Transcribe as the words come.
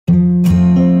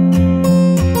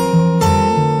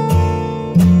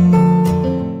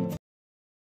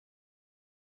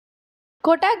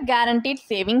Kotak Guaranteed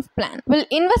Savings Plan. Will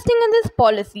investing in this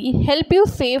policy help you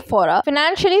save for a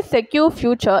financially secure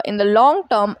future in the long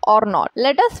term or not?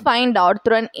 Let us find out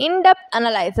through an in-depth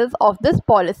analysis of this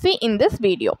policy in this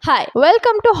video. Hi,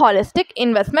 welcome to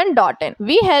holisticinvestment.in.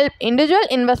 We help individual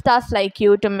investors like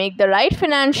you to make the right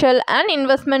financial and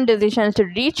investment decisions to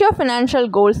reach your financial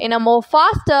goals in a more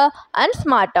faster and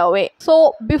smarter way.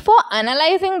 So, before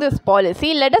analyzing this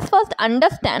policy, let us first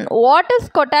understand what is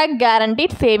Kotak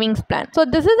Guaranteed Savings Plan. So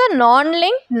this is a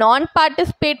non-linked,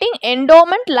 non-participating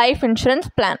endowment life insurance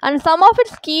plan, and some of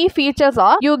its key features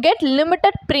are you get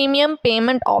limited premium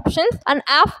payment options, and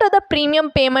after the premium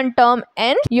payment term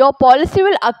ends, your policy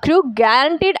will accrue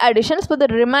guaranteed additions for the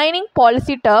remaining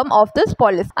policy term of this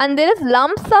policy, and there is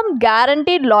lump sum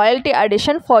guaranteed loyalty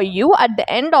addition for you at the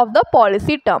end of the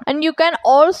policy term, and you can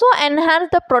also enhance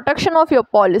the protection of your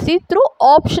policy through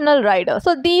optional riders.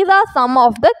 So these are some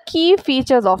of the key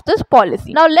features of this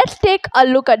policy. Now let's take a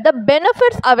look at the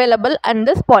benefits available in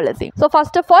this policy. So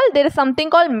first of all, there is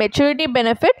something called maturity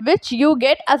benefit, which you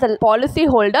get as a policy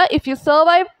holder if you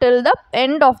survive till the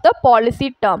end of the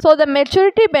policy term. So the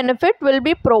maturity benefit will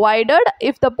be provided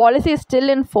if the policy is still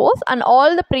in force and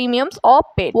all the premiums are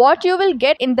paid. What you will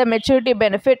get in the maturity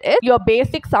benefit is your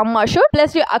basic sum assured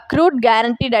plus your accrued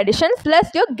guaranteed additions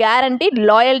plus your guaranteed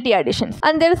loyalty additions.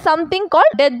 And there is something called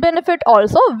death benefit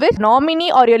also, which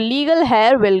nominee or your legal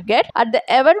heir will get at the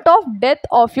event of death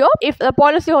of your, if the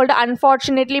policyholder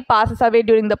unfortunately passes away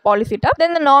during the policy term,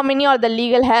 then the nominee or the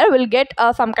legal heir will get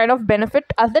some kind of benefit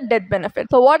as the death benefit.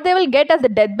 So what they will get as the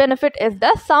death benefit is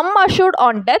the sum assured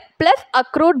on death plus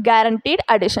accrued guaranteed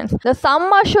additions. The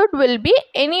sum assured will be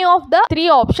any of the three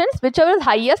options, whichever is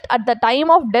highest at the time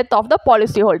of death of the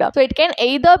policyholder. So it can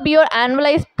either be your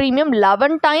annualized premium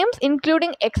 11 times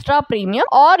including extra premium,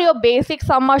 or your basic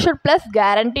sum assured plus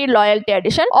guaranteed loyalty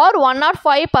addition, or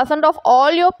 105% of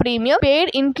all your premium paid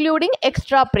including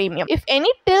extra premium, if any,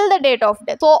 till the date of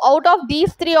death. So out of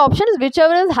these three options,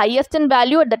 whichever is highest in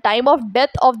value at the time of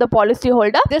death of the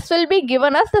policyholder, this will be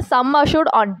given as the sum assured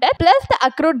on death plus the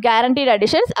accrued guaranteed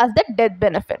additions as the death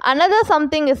benefit. Another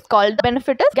something is called the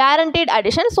benefit is guaranteed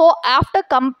addition. So after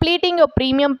completing your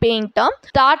premium paying term,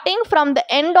 starting from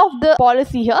the end of the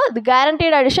policy here, the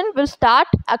guaranteed addition will start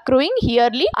accruing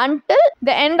yearly until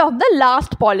the end of the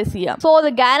last policy year. So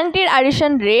the guaranteed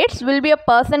addition rates will be a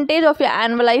percentage of your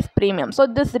annualized premium. So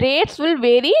this rates will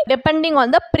vary depending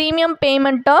on the premium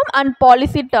payment term and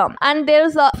policy term. And there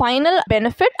is a final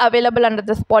benefit available under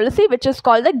this policy, which is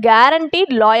called the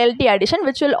guaranteed loyalty addition,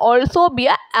 which will also be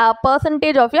a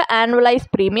percentage of your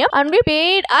annualized premium and be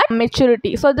paid at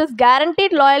maturity. So this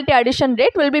guaranteed loyalty addition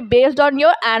rate will be based on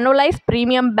your annualized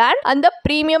premium band and the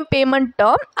premium payment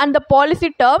term and the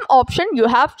policy term option you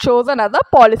have chosen as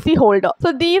a policy holder.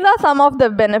 So these are some of the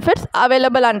benefits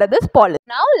available under this policy.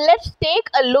 Now let's take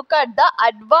a look at the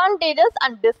advantages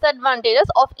and disadvantages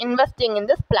of investing in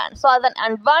this plan. So as an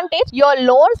advantage, your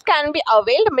loans can be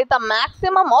availed with a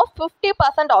maximum of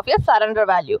 50% of your surrender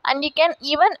value, and you can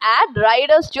even add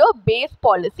riders to your base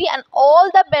policy, and all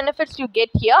the benefits you get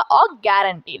here are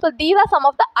guaranteed. So these are some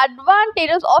of the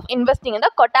advantages of investing in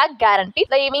the Kotak Guaranteed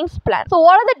Savings Plan. So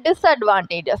what are the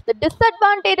disadvantages? The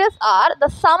disadvantages are the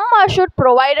sum assured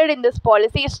provided in this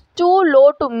policy is too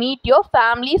low to meet your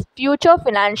family's future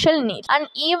financial needs, and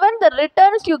even the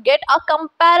returns you get are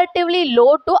comparatively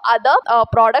low to other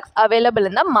products available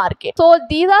in the market. So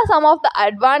these are some of the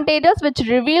advantages which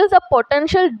reveals a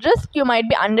potential risk you might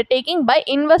be undertaking by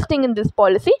investing in this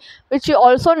policy, which you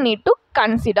also need to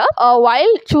consider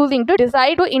while choosing to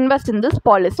decide to invest in this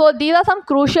policy. So these are some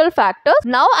crucial factors.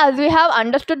 Now, as we have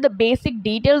understood the basic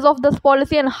details of this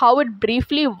policy and how it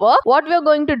briefly works, what we are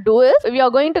going to do is we are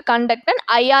going to conduct an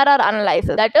IRR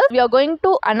analysis. That is, we are going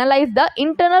to analyze the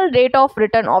internal rate of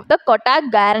return of the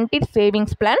Kotak Guaranteed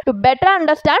Savings Plan to better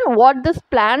understand what this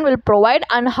plan will provide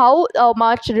and how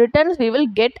much returns we will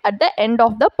get at the end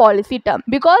of the policy term.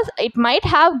 Because it might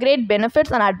have great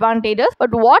benefits and advantages,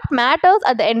 but what matters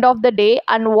at the end of the day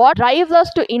and what drives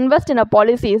us to invest in a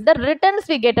policy is the returns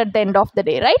we get at the end of the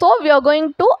day, right? So we are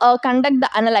going to conduct the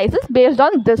analysis based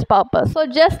on this purpose. So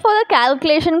just for the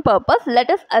calculation purpose,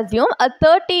 let us assume a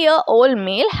 30-year-old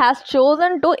male has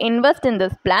chosen to invest in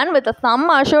this plan with a sum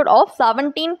assured of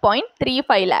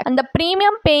 17.35 lakhs, and the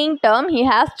premium paying term he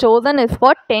has chosen is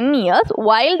for 10 years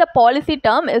while the policy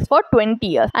term is for 20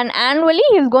 years, and annually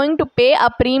he is going to pay a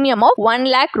premium of 1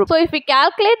 lakh rupees. So if we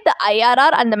calculate the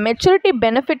IRR and the maturity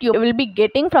benefit you will will be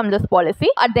getting from this policy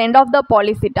at the end of the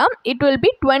policy term, it will be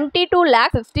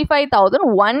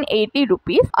 22,65,180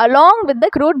 rupees along with the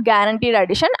accrued guaranteed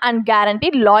addition and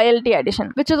guaranteed loyalty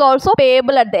addition, which is also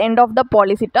payable at the end of the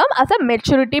policy term as a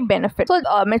maturity benefit. So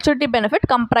maturity benefit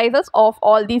comprises of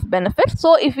all these benefits.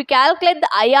 So if we calculate the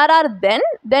IRR,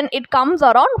 then it comes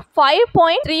around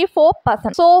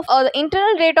 5.34%. So the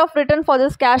internal rate of return for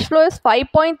this cash flow is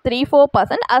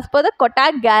 5.34% as per the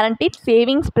Kotak guaranteed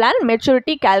savings plan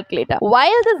maturity calculator.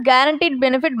 While this guaranteed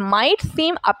benefit might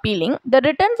seem appealing, the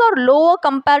returns are lower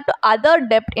compared to other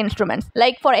debt instruments.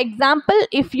 Like for example,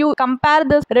 if you compare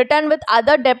this return with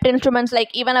other debt instruments like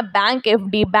even a bank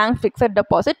FD, bank fixed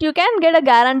deposit, you can get a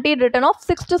guaranteed return of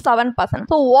 6 to 7%.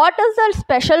 So what is the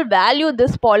special value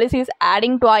this policy is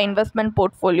adding to our investment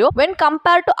portfolio when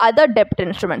compared to other debt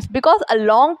instruments? Because a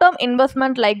long-term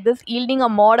investment like this yielding a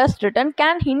modest return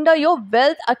can hinder your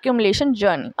wealth accumulation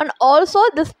journey. And also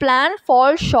this plan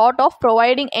falls short of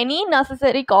providing any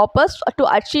necessary corpus to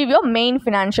achieve your main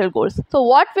financial goals. So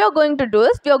what we are going to do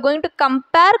is we are going to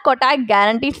compare Kotak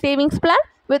guaranteed savings plan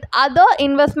with other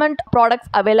investment products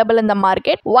available in the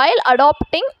market while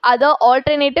adopting other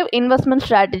alternative investment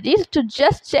strategies to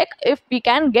just check if we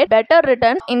can get better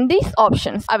returns in these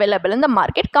options available in the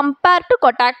market compared to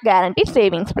Kotak guaranteed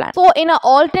savings plan. So in an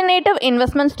alternative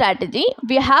investment strategy,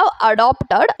 we have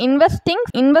adopted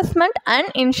investment and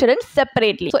insurance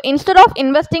separately. So instead of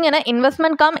investing in an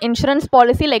investment cum insurance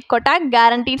policy like Kotak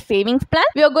guaranteed savings plan,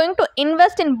 we are going to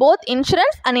invest in both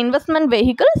insurance and investment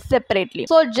vehicles separately.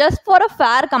 So just for a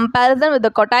fair comparison with the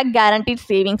Kotak guaranteed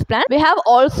savings plan, we have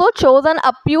also chosen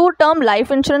a pure term life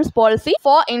insurance policy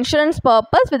for insurance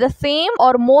purpose with the same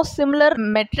or more similar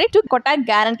metric to Kotak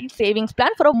guaranteed savings plan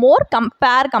for a more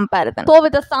comparison. So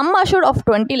with a sum assured of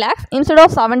 20 lakhs instead of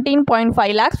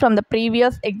 17.5 lakhs from the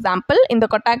previous example in the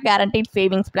Kotak guaranteed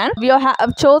savings plan, we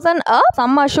have chosen a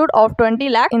sum assured of 20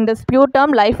 lakhs in this pure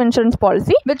term life insurance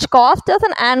policy, which cost us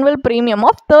an annual premium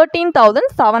of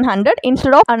 13,700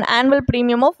 instead of an annual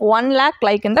premium of 1 lakh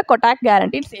like in the Kotak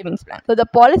guaranteed savings plan. So the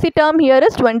policy term here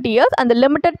is 20 years and the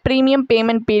limited premium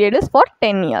payment period is for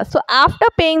 10 years. So after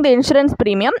paying the insurance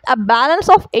premium, a balance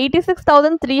of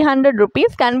 86,300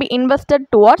 rupees can be invested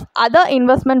towards other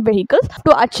investment vehicles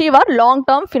to achieve our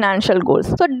long-term financial goals.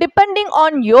 So depending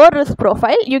on your risk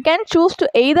profile, you can choose to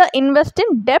either invest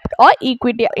in debt or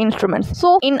equity instruments.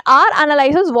 So in our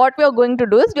analysis, what we are going to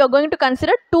do is we are going to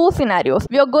consider two scenarios.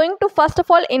 We are going to first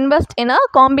of all invest in a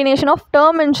combination of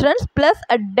term insurance plus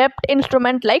a debt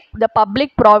instrument like the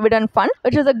public provident fund,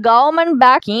 which is a government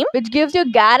backed scheme which gives you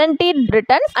guaranteed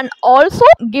returns and also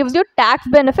gives you tax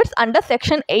benefits under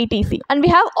section 80C. And we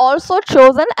have also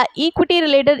chosen a equity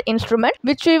related instrument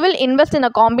which we will invest in a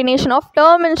combination of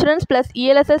term insurance plus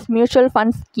ELSS mutual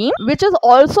fund scheme, which is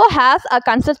also has a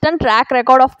consistent track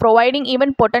record of providing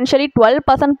even potentially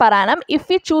 12% per annum if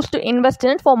we choose to invest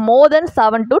in it for more than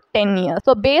 7 to 10 years.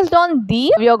 So based on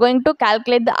these, we are going to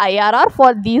calculate the IRR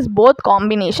for these both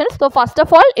combinations. So first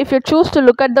of all, if you choose to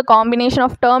look at the combination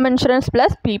of term insurance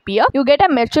plus PPF, you get a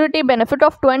maturity benefit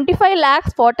of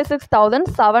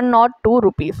 25,46,702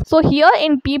 rupees. So here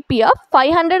in PPF,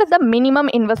 500 is the minimum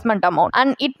investment amount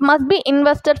and it must be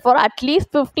invested for at least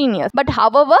 15 years. But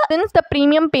however, since the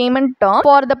premium payment term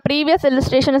for the previous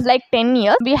illustration is like 10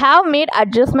 years, we have made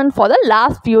adjustment for the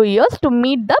last few years to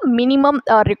meet the minimum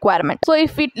requirement. So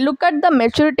if we look at the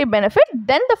maturity benefit,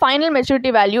 then the final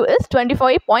maturity value is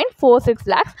 25.46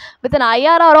 lakhs with an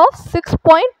IRR of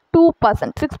 6.12%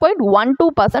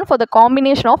 for the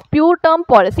combination of pure term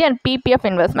policy and PPF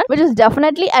investment, which is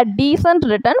definitely a decent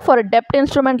return for a debt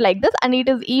instrument like this, and it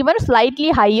is even slightly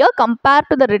higher compared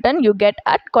to the return you get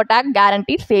at Kotak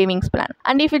guaranteed savings plan.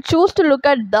 And if you choose to look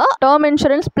at the term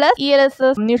insurance plus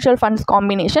ELSS mutual funds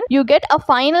combination, you get a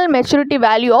final maturity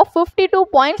value of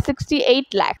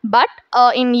 52.68 lakhs. But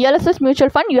in ELSS mutual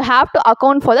fund, you have to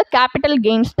account for the capital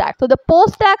gains tax. So the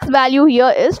post-tax value here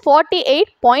is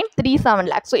 48.37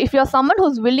 lakhs. So if you are someone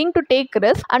who's willing to take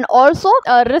risk, and also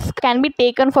a risk can be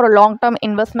taken for a long-term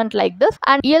investment like this,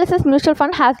 and ELSS mutual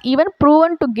fund has even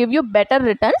proven to give you better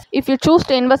returns if you choose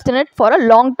to invest in it for a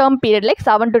long-term period like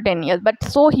 7 to 10 years. But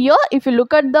so here, if you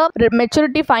look at the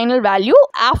maturity final value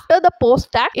after the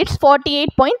post-tax, it's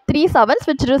 48.37,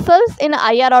 which results in an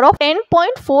IRR of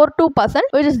 10.42%,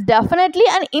 which is definitely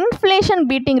an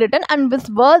inflation-beating return and is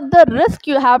worth the risk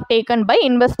you have taken by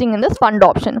investing in this fund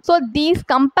option. So these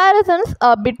comparisons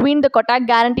between the Kotak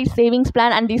Guaranteed Savings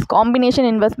Plan and these combination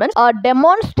investments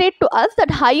demonstrate to us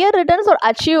that higher returns are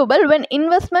achievable when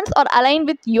investments are aligned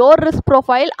with your risk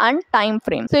profile and time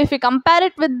frame. So if you compare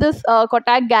it with this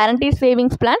Kotak Guaranteed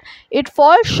Savings Plan, it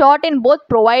falls short in both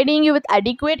providing you with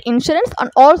adequate insurance and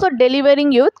also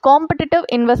delivering you with competitive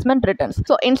investment returns.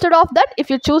 So instead of that, if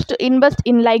you choose to invest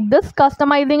in like this,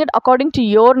 customizing it according to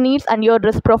your needs and your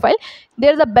risk profile,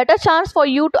 there is a better chance for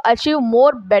you to achieve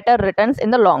more better returns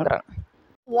in the long run.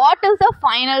 What is the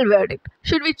final verdict?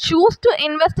 Should we choose to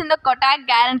invest in the Kotak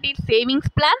Guaranteed Savings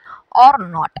Plan or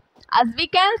not? As we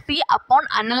can see, upon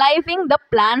analyzing the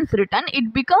plan's return,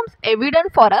 it becomes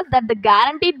evident for us that the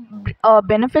guaranteed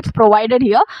benefits provided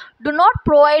here do not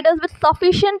provide us with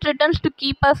sufficient returns to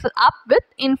keep us up with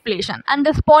inflation. And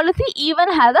this policy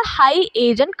even has a high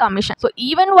agent commission. So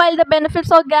even while the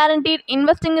benefits are guaranteed,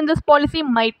 investing in this policy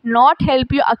might not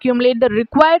help you accumulate the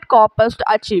required corpus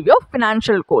to achieve your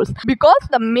financial goals. Because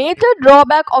the major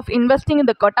drawback of investing in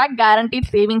the Kotak Guaranteed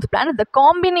Savings Plan is the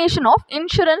combination of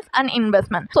insurance and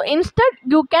investment. So instead,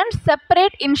 you can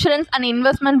separate insurance and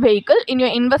investment vehicle in your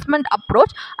investment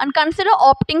approach and consider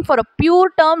opting for a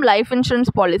pure term life insurance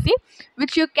policy,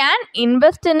 which you can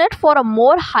invest in it for a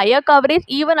more higher coverage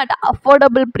even at an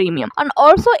affordable premium, and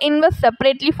also invest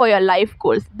separately for your life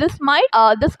goals. This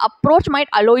approach might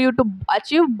allow you to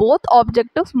achieve both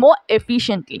objectives more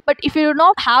efficiently. But if you do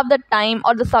not have the time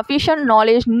or the sufficient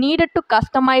knowledge needed to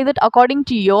customize it according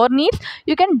to your needs,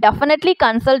 you can definitely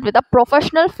consult with a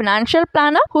professional financial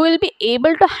planner who will be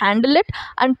able to handle it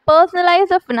and personalize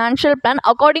a financial plan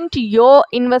according to your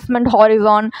investment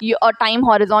horizon, your time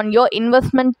horizon, your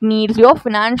investment needs, your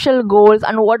financial goals,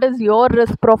 and what is your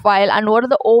risk profile and what is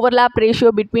the overlap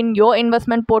ratio between your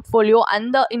investment portfolio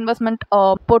and the investment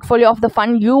portfolio of the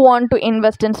fund you want to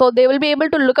invest in. So they will be able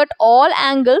to look at all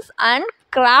angles and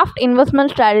craft investment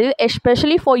strategies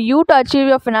especially for you to achieve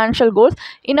your financial goals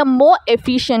in a more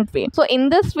efficient way. So in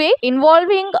this way,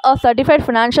 involving a certified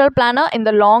financial planner in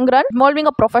the long run, involving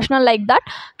a professional like that,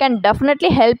 can definitely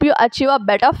help you achieve a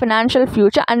better financial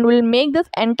future and will make this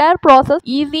entire process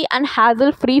easy and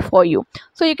hassle free for you.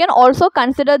 So you can also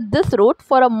consider this route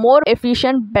for a more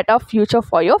efficient, better future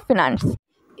for your finance.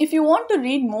 If you want to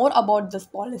read more about this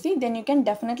policy, then you can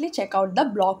definitely check out the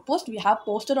blog post we have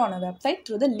posted on our website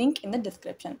through the link in the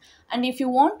description. And if you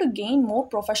want to gain more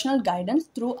professional guidance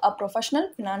through a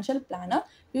professional financial planner,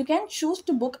 you can choose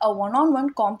to book a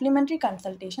one-on-one complimentary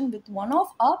consultation with one of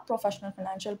our professional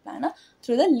financial planner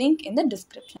through the link in the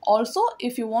description. Also,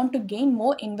 if you want to gain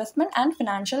more investment and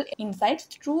financial insights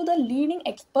through the leading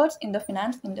experts in the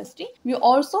finance industry, we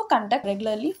also conduct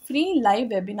regularly free live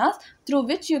webinars through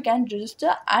which you can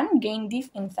register and gain these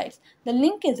insights. The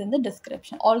link is in the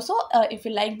description. Also, if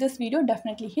you like this video,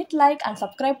 definitely hit like and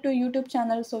subscribe to our YouTube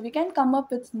channel so we can come up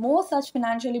with more such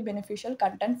financially beneficial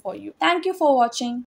content for you. Thank you for watching.